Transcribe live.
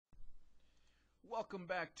Welcome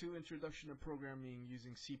back to Introduction to Programming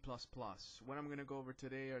using C++. What I'm going to go over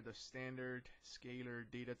today are the standard scalar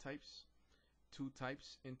data types, two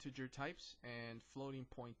types, integer types, and floating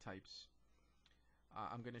point types.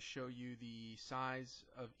 I'm going to show you the size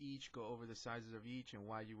of each, go over the sizes of each, and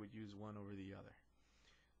why you would use one over the other.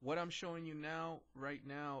 What I'm showing you right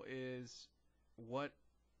now is what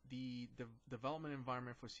the development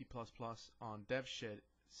environment for C++ on DevShed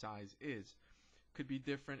size is. Could be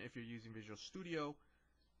different if you're using Visual Studio.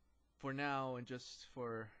 For now, and just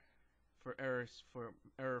for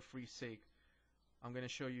error-free sake, I'm going to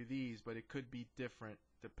show you these, but it could be different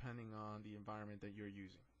depending on the environment that you're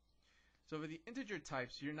using. So for the integer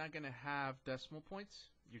types, you're not going to have decimal points.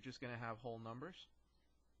 You're just going to have whole numbers.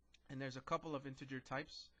 And there's a couple of integer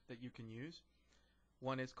types that you can use.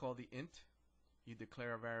 One is called the int. You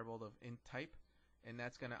declare a variable of int type, and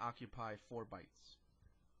that's going to occupy 4 bytes.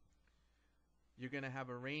 You're going to have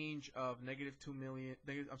a range of -2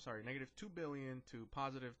 billion to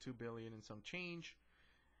 +2 billion and some change.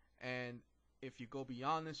 And if you go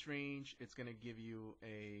beyond this range, it's going to give you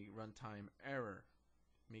a runtime error.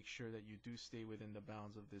 Make sure that you do stay within the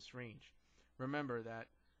bounds of this range. Remember that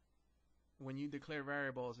when you declare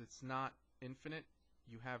variables, it's not infinite.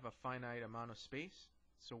 You have a finite amount of space.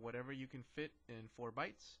 So whatever you can fit in 4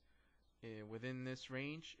 bytes within this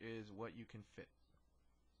range is what you can fit.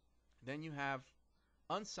 Then you have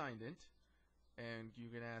unsigned int, and you're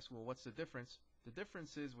going to ask, well, what's the difference? The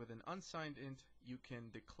difference is with an unsigned int, you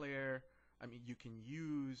can you can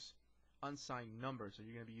use unsigned numbers. So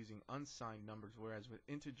you're going to be using unsigned numbers, whereas with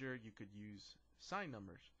integer, you could use signed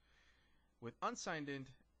numbers. With unsigned int,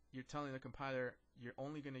 you're telling the compiler you're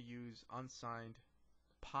only going to use unsigned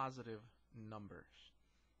positive numbers.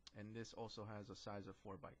 And this also has a size of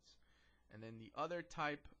 4 bytes. And then the other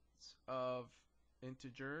types of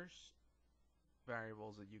integers,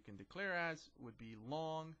 variables that you can declare as, would be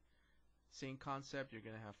long. Same concept, you're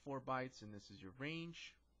going to have 4 bytes, and this is your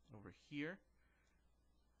range over here.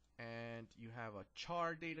 And you have a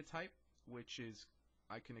char data type, which is,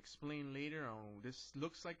 I can explain later on. This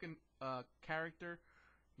looks like a character,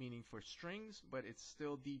 meaning for strings, but it's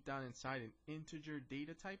still deep down inside an integer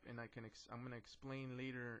data type, and I'm going to explain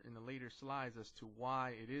later in the later slides as to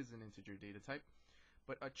why it is an integer data type.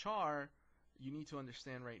 But a char, you need to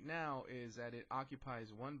understand right now, is that it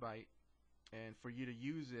occupies 1 byte, and for you to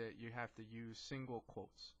use it, you have to use single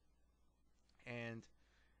quotes. And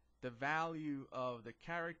the value of the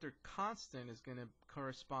character constant is going to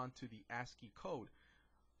correspond to the ASCII code.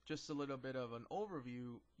 Just a little bit of an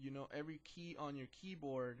overview, you know, every key on your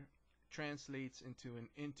keyboard translates into an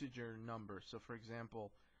integer number. So for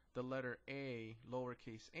example, the letter A,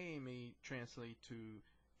 lowercase a, may translate to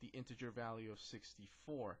the integer value of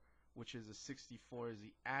 64, which is 64 is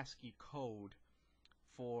the ASCII code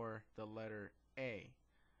for the letter A.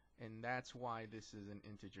 And that's why this is an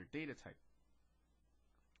integer data type.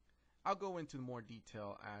 I'll go into more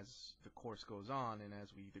detail as the course goes on and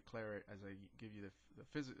as we declare it, as I give you the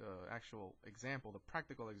actual example, the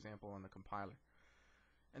practical example on the compiler.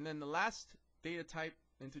 And then the last data type,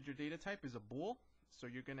 integer data type, is a bool. So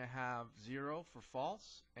you're going to have 0 for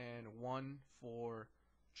false and 1 for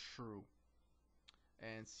true.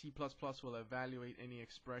 And C++ will evaluate any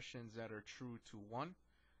expressions that are true to 1,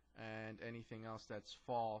 and anything else that's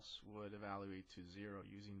false would evaluate to 0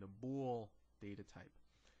 using the bool data type.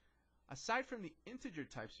 Aside from the integer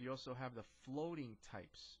types, you also have the floating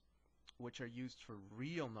types, which are used for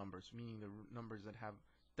real numbers, meaning the numbers that have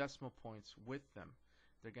decimal points with them.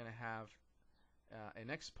 They're going to have an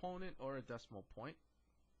exponent or a decimal point,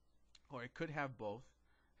 or it could have both.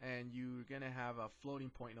 And you're going to have a floating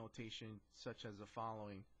point notation such as the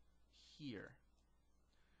following here.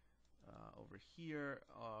 Over here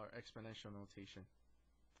are exponential notation.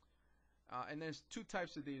 And there's 2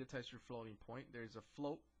 types of data types for floating point. There's a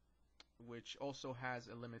float, which also has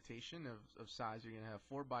a limitation of size. You're going to have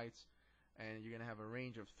 4 bytes, and you're going to have a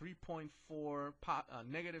range of -3.4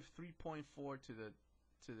 to the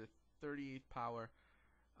 38th power,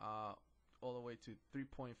 all the way to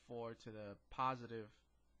 3.4 to the positive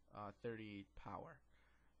 38th power.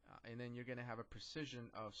 And then you're going to have a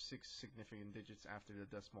precision of 6 significant digits after the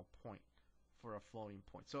decimal point for a floating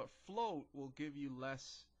point. So a float will give you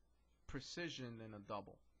less precision than a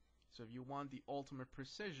double. So if you want the ultimate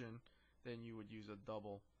precision, then you would use a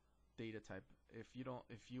double data type. If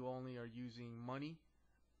you only are using money,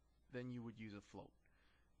 then you would use a float.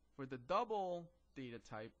 For the double data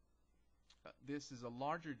type, this is a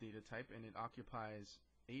larger data type, and it occupies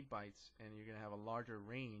 8 bytes, and you're going to have a larger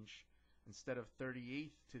range. Instead of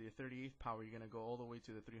 38th to the 38th power, you're going to go all the way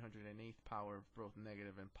to the 308th power of both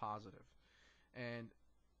negative and positive. And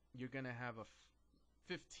you're going to have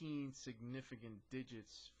 15 significant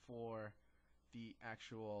digits for the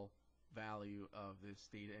actual value of this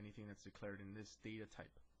data, anything that's declared in this data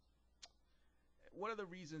type. What are the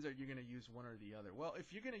reasons that you're going to use one or the other? Well,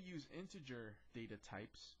 if you're going to use integer data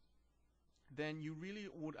types, then you really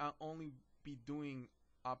would only be doing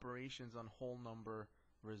operations on whole number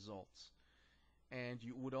results. And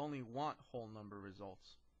you would only want whole number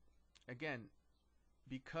results. Again,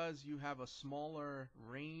 because you have a smaller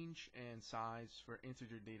range and size for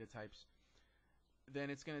integer data types, then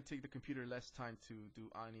it's going to take the computer less time to do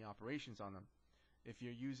any operations on them. If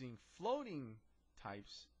you're using floating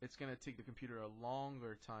types, it's going to take the computer a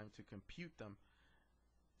longer time to compute them.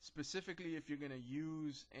 Specifically, if you're going to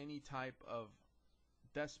use any type of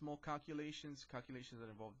decimal calculations that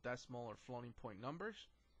involve decimal or floating point numbers,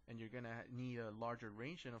 and you're going to need a larger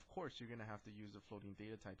range, and of course you're going to have to use the floating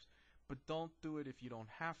data types. But don't do it if you don't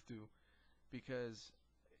have to, because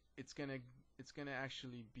it's going to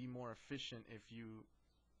actually be more efficient if you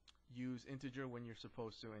use integer when you're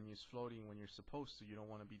supposed to and use floating when you're supposed to. You don't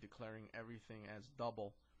want to be declaring everything as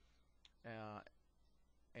double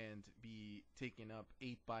and be taking up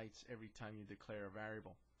 8 bytes every time you declare a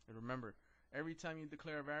variable. And remember, every time you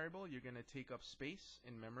declare a variable, you're going to take up space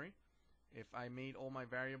in memory. If I made all my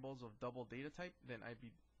variables of double data type, then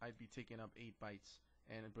I'd be taking up 8 bytes.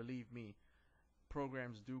 And believe me,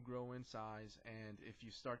 programs do grow in size, and if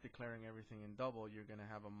you start declaring everything in double, you're going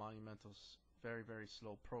to have a monumental, very, very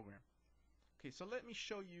slow program. Okay, so let me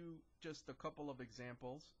show you just a couple of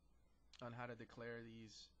examples on how to declare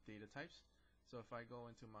these data types. So if I go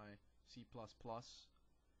into my C++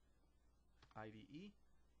 IDE,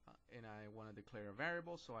 and I want to declare a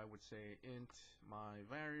variable, so I would say int my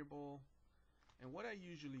variable, and what I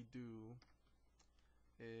usually do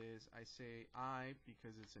is I say I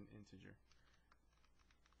because it's an integer,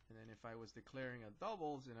 and then if I was declaring a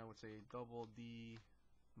doubles, then I would say double D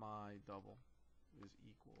my double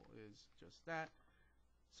is just that.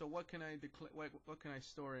 So what can I declare? What can I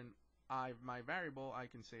store in I my variable? I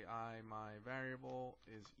can say I my variable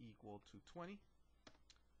is equal to 20,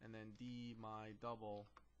 and then D my double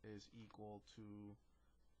is equal to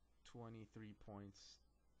 23.3.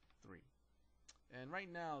 And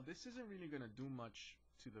right now, this isn't really going to do much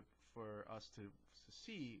for us to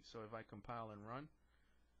see. So if I compile and run,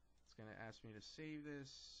 it's going to ask me to save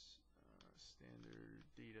this. Standard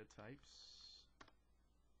data types.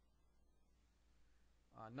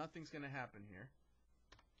 Nothing's going to happen here.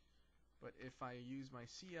 But if I use my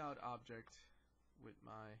cout object with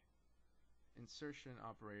my insertion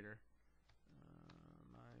operator,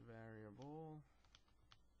 my variable,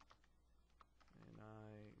 and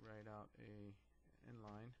I write out a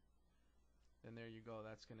inline, then there you go.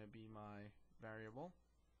 That's going to be my variable,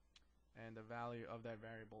 and the value of that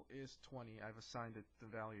variable is 20. I've assigned it the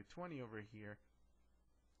value 20 over here,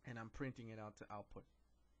 and I'm printing it out to output.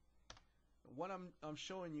 What I'm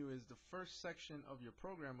showing you is the first section of your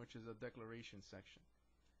program, which is a declaration section.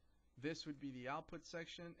 This would be the output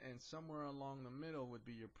section, and somewhere along the middle would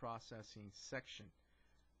be your processing section.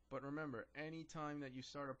 But remember, anytime that you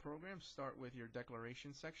start a program, start with your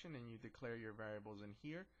declaration section and you declare your variables in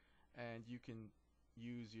here, and you can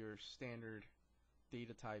use your standard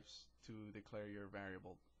data types to declare your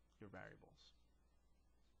variables.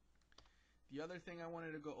 The other thing I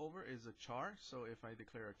wanted to go over is a char. So if I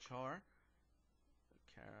declare a char,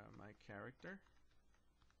 my character,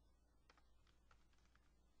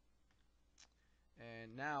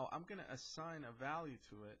 and now I'm going to assign a value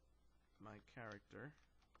to it, my character,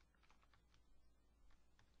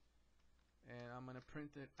 and I'm going to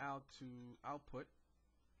print it out to output.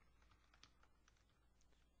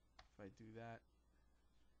 If I do that,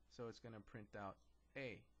 so it's going to print out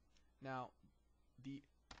A. Now, the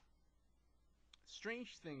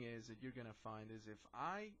strange thing is that you're going to find is if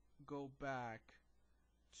I go back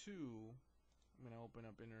to, I'm going to open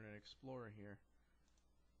up Internet Explorer here.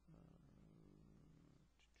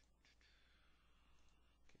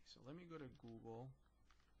 Okay, so let me go to Google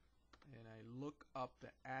and I look up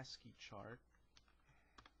the ASCII chart.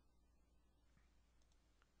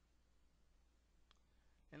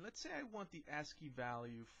 And let's say I want the ASCII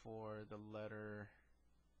value for the letter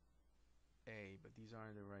A, but these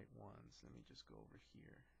aren't the right ones. Let me just go over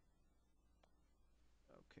here.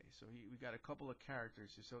 Okay, so we got a couple of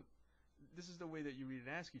characters here. So this is the way that you read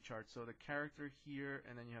an ASCII chart. So the character here,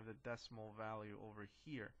 and then you have the decimal value over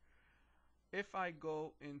here. If I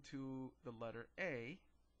go into the letter A,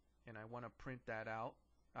 and I want to print that out,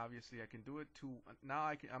 obviously I can do it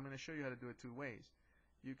I'm going to show you how to do it 2 ways.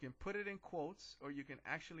 You can put it in quotes, or you can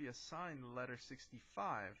actually assign the letter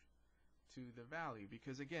 65 to the value,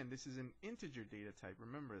 because again, this is an integer data type.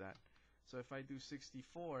 Remember that. So if I do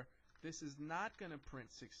 64, this is not going to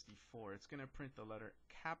print 64. It's going to print the letter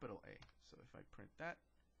capital A. So if I print that,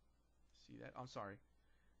 see that? I'm sorry.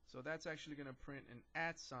 So that's actually going to print an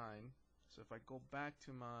 @ sign. So if I go back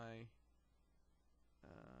to my,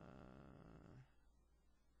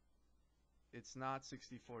 it's not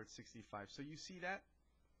 64, it's 65. So you see that?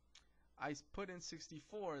 I put in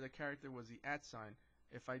 64, the character was the @ sign.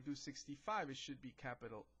 If I do 65, it should be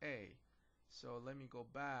capital A. So let me go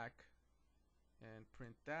back and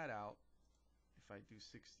print that out. If I do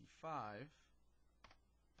 65,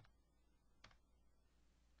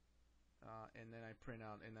 and then I print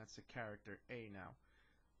out, and that's the character A now.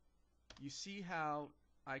 You see how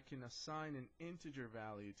I can assign an integer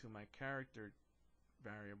value to my character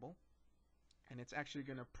variable, and it's actually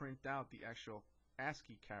going to print out the actual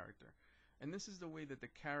ASCII character. And this is the way that the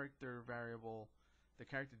character variable, the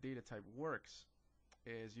character data type works,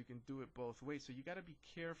 is you can do it both ways. So you got to be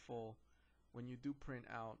careful when you do print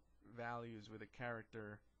out values with a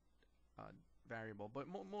character variable. But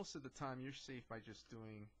most of the time you're safe by just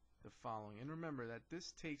doing the following. And remember that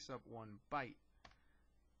this takes up 1 byte.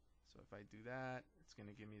 So if I do that, it's going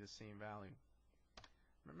to give me the same value.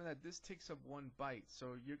 Remember that this takes up 1 byte.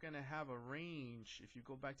 So you're going to have a range, if you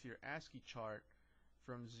go back to your ASCII chart,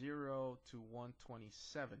 from 0 to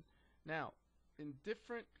 127. Now, in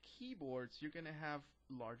different keyboards, you're going to have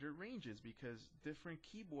larger ranges because different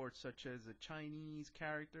keyboards, such as the Chinese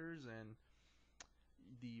characters and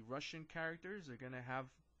the Russian characters, are going to have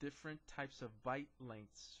different types of byte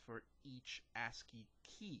lengths for each ASCII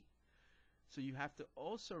key. So you have to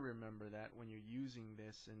also remember that when you're using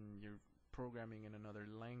this and you're programming in another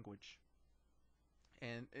language.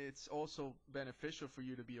 And it's also beneficial for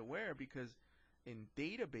you to be aware because in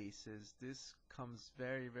databases, this comes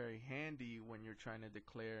very, very handy when you're trying to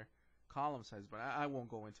declare column size. But I won't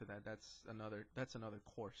go into that. That's another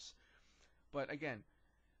course. But again,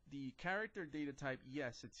 the character data type,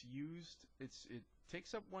 yes, it's used. It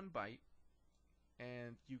takes up 1 byte,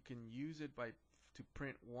 and you can use it to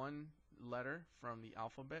print 1 letter from the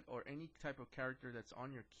alphabet or any type of character that's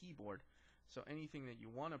on your keyboard. So anything that you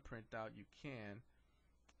want to print out, you can.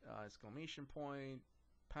 Exclamation point,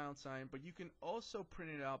 £, but you can also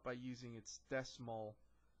print it out by using its decimal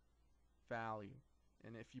value.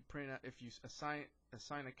 And if you assign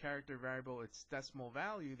a character variable its decimal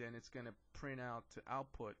value, then it's going to print out to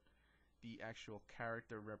output the actual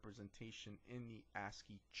character representation in the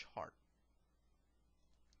ASCII chart.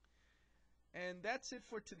 And that's it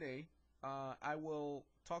for today. I will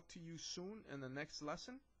talk to you soon in the next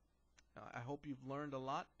lesson. I hope you've learned a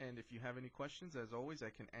lot, and if you have any questions, as always, I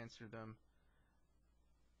can answer them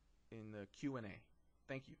in the Q&A.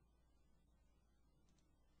 Thank you.